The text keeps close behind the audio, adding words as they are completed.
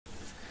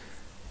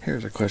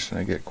Here's a question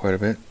I get quite a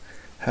bit.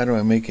 How do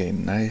I make a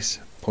nice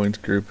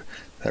point group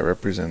that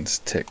represents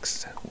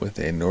ticks with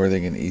a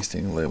northing and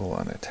easting label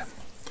on it?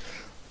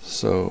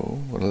 So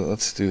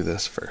let's do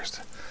this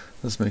first.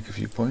 Let's make a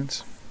few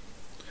points.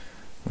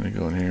 I'm going to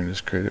go in here and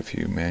just create a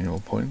few manual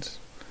points.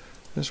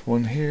 This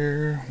one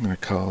here, I'm going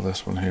to call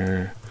this one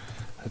here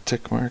a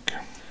tick mark.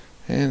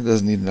 And it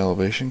doesn't need an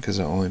elevation because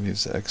it only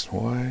needs the X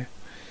and Y.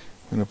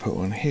 I'm going to put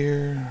one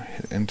here,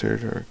 hit enter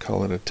or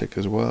call it a tick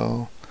as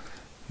well.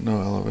 No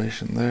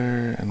elevation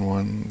there, and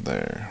one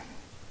there.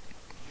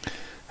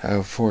 I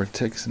have 4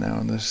 ticks now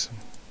in this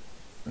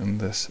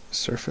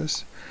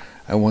surface.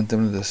 I want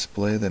them to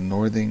display the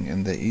northing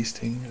and the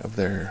easting of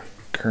their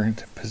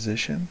current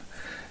position.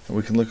 And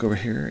we can look over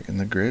here in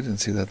the grid and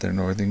see that their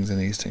northings and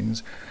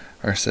eastings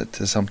are set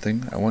to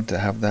something. I want to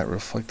have that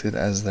reflected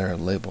as their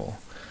label.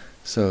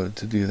 So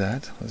to do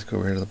that, let's go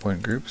over here to the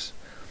point groups.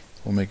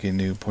 We'll make a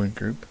new point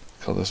group.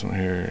 Call this one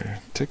here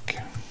tick.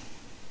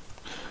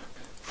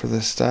 For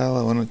this style,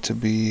 I want it to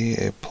be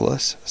a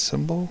plus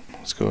symbol.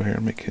 Let's go here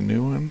and make a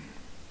new one.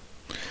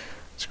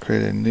 Let's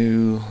create a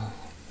new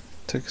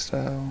tick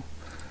style.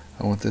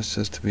 I want this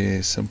just to be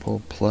a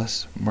simple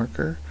plus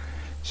marker.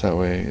 So that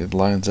way it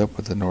lines up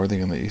with the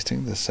northing and the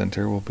easting. The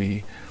center will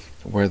be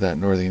where that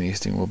northing and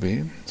easting will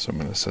be. So I'm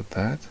going to set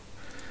that.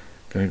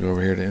 I'm going to go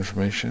over here to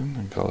information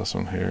and call this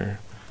one here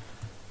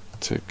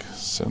tick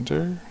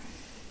center.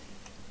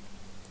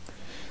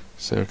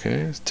 Say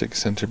okay. Tick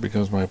center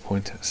becomes my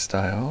point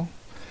style.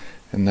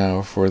 And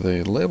now for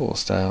the label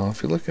style,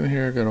 if you look in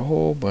here, I got a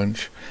whole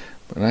bunch,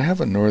 but I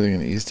have a northing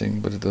and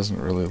easting, but it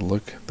doesn't really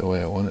look the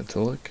way I want it to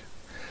look.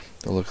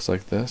 It looks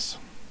like this.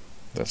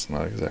 That's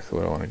not exactly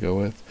what I want to go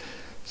with.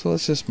 So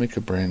let's just make a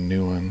brand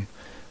new one.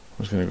 I'm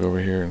just going to go over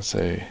here and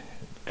say,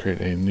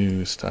 create a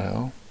new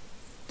style.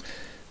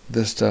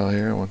 This style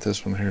here, I want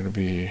this one here to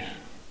be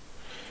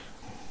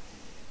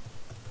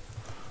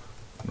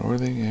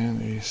northing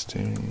and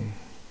easting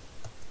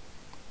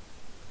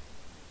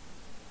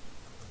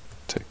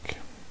tick.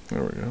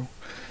 There we go.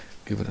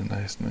 Give it a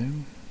nice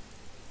name.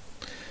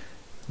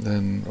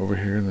 Then over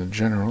here in the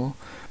general,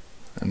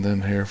 and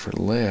then here for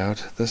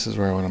layout, this is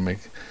where I want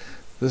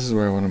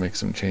to make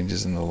some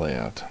changes in the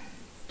layout.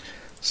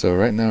 So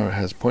right now it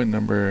has point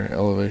number,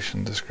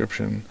 elevation,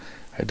 description.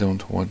 I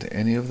don't want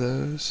any of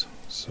those.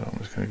 So I'm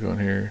just going to go in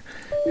here,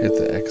 hit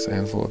the X a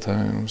handful of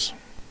times.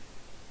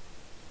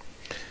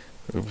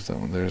 Oops, that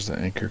one there's the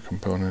anchor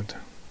component.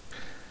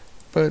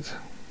 But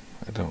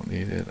I don't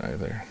need it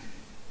either.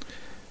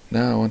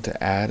 Now I want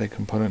to add a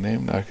component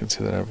name. Now I can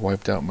see that I've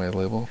wiped out my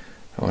label.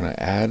 I want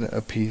to add a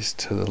piece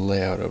to the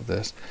layout of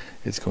this.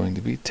 It's going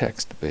to be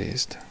text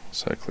based.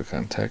 So I click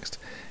on text.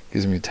 It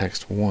gives me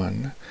text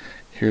 1.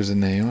 Here's a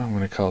name. I'm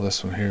going to call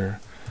this one here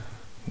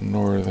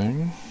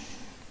northing.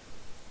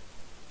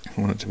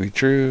 I want it to be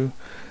true.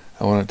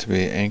 I want it to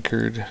be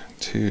anchored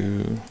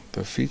to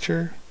the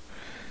feature.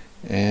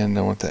 And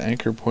I want the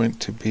anchor point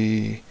to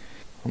be,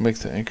 I'll make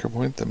the anchor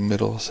point the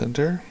middle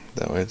center.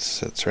 That way it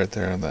sits right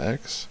there on the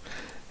X.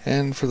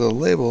 And for the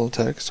label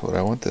text, what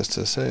I want this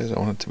to say is I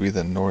want it to be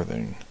the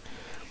northing.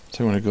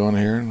 So I'm going to go in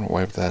here and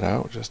wipe that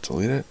out, just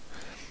delete it.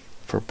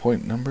 For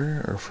point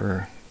number, or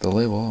for the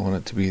label, I want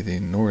it to be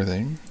the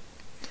northing.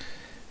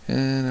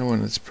 And I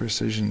want its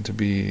precision to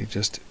be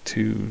just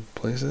 2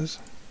 places.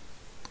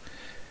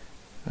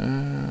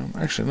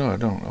 Actually, no, I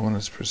don't. I want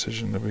its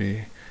precision to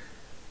be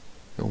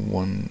the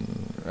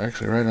 1,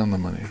 actually right on the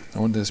money. I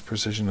want this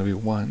precision to be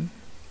 1.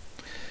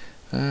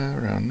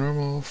 Around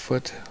normal,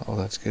 foot, all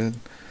that's good.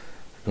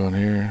 Go in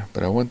here,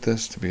 but I want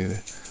this to be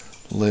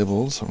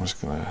labeled, so I'm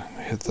just going to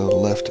hit the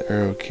left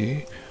arrow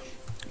key,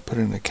 put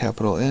in a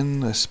capital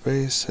N, a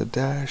space, a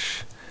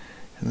dash,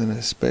 and then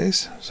a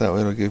space, so that way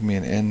it'll give me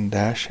an N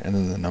dash and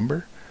then the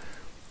number.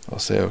 I'll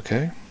say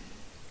OK.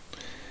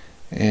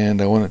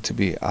 And I want it to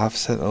be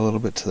offset a little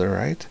bit to the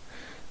right,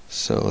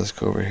 so let's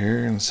go over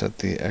here and set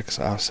the X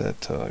offset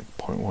to like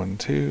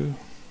 0.12.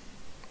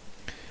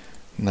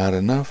 Not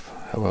enough.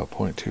 How about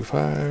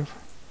 0.25?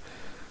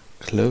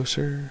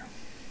 Closer.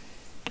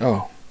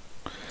 Oh,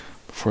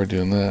 before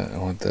doing that, I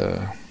want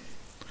the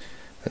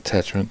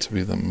attachment to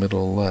be the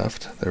middle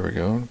left. There we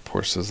go. It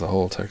forces the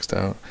whole text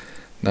out.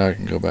 Now I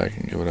can go back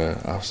and give it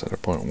an offset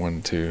of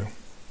 0.12.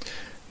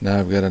 Now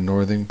I've got a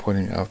northing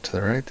pointing out to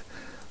the right.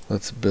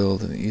 Let's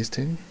build an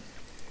easting.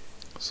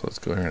 So let's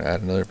go here and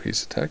add another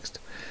piece of text.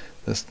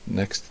 This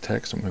next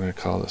text, I'm going to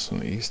call this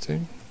one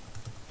easting.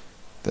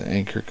 The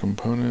anchor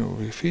component will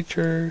be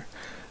feature.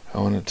 I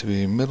want it to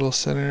be middle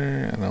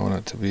center, and I want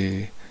it to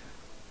be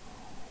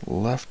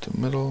left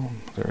middle.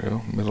 There we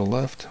go, middle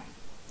left.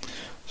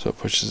 So it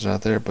pushes it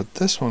out there. But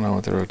this one, I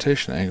want the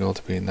rotation angle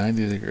to be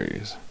 90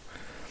 degrees.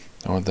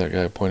 I want that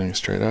guy pointing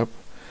straight up.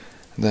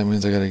 And that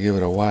means I got to give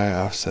it a Y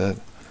offset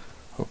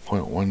of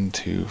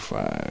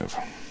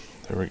 0.125.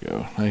 There we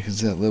go. Now you can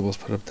see that label's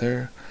put up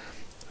there.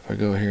 If I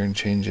go here and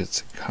change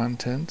its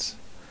contents,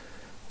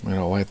 I'm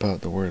going to wipe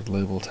out the word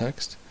label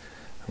text.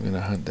 I'm going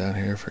to hunt down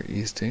here for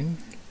easting.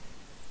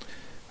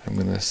 I'm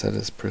going to set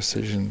its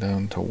precision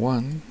down to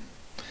 1.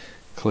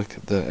 Click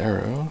the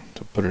arrow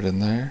to put it in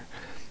there.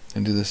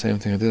 and do the same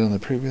thing I did on the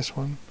previous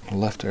one.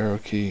 Left arrow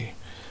key,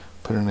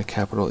 put in a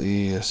capital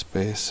E, a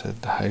space, a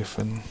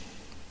hyphen,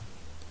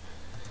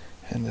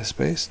 and a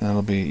space. Now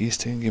it'll be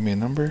easting, give me a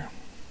number.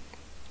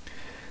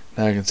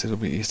 Now I can see it'll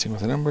be easting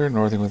with a number,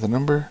 northing with a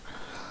number.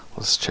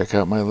 Let's check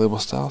out my label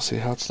style, see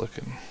how it's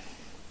looking.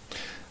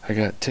 I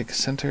got tick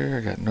center,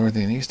 I got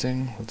northing and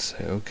easting. Let's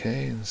say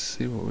OK and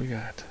see what we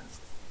got.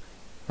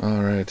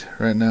 Alright,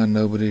 right now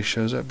nobody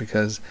shows up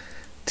because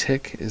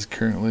tick is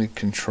currently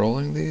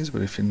controlling these,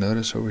 but if you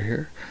notice over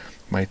here,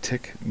 my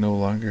tick no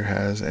longer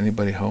has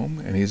anybody home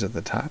and he's at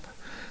the top.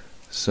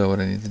 So what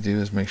I need to do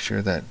is make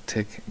sure that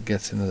tick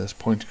gets into this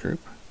point group.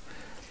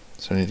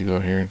 So I need to go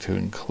here to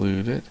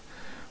include it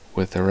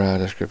with the row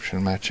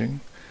description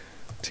matching.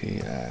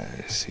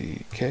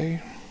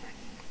 T-I-C-K.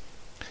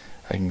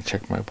 I can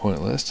check my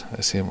point list.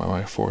 I see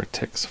my 4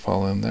 ticks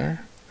fall in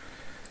there.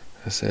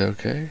 I say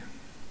OK.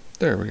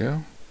 There we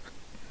go.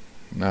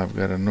 Now I've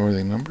got a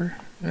northing number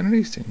and an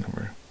easting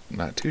number.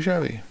 Not too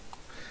shabby.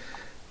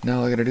 Now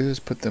all I gotta do is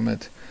put them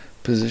at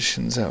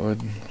positions that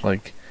would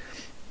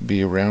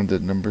be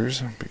rounded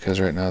numbers, because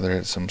right now they're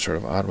at some sort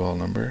of oddball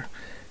number.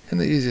 And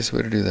the easiest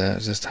way to do that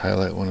is just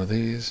highlight one of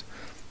these,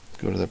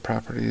 go to the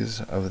properties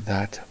of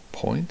that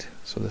point.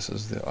 So this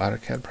is the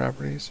AutoCAD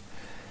properties.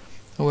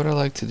 And what I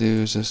like to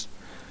do is just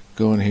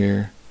go in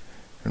here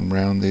and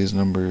round these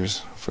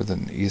numbers for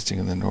the easting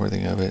and the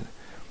northing of it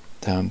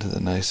down to the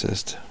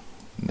nicest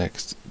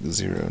next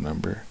 0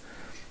 number.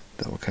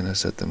 That will kind of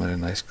set them at a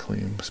nice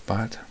clean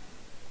spot.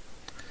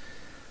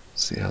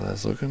 See how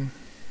that's looking?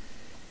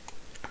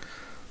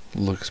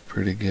 Looks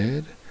pretty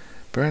good.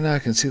 But right now I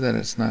can see that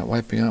it's not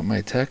wiping out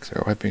my text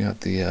or wiping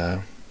out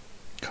the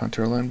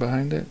contour line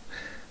behind it.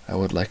 I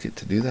would like it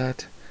to do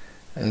that,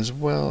 as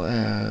well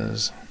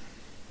as,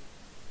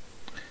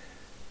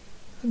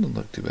 it doesn't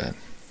look too bad.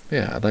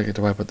 Yeah, I'd like it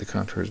to wipe out the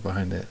contours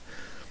behind it.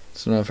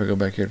 So now if I go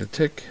back here to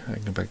tick, I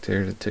can go back to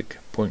here to tick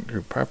point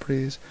group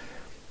properties.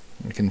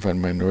 I can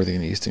find my northing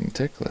and easting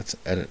tick. Let's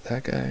edit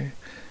that guy.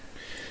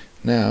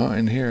 Now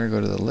in here I go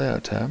to the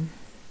layout tab.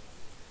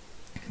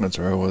 That's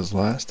where I was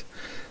last.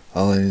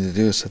 All I need to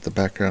do is set the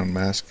background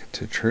mask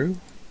to true,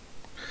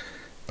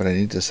 but I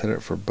need to set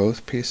it for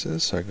both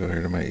pieces. So I go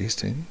here to my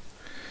easting,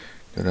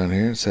 go down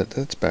here and set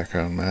its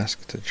background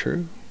mask to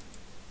true,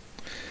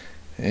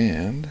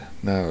 and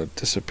now it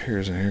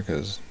disappears in here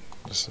because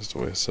this is the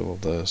way Civil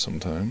does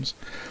sometimes.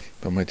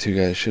 But my 2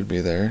 guys should be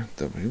there,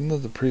 even though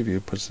the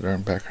preview puts the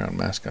darn background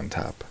mask on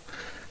top.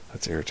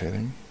 That's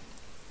irritating.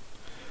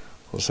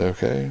 We'll say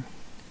OK.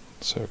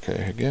 Say OK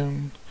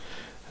again.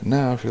 And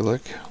now if you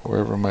look,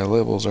 wherever my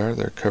labels are,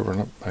 they're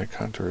covering up my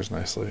contours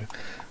nicely,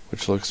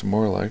 which looks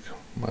more like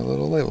my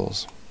little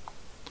labels.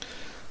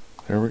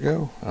 There we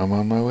go. I'm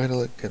on my way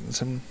to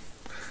getting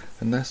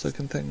a nice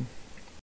looking thing.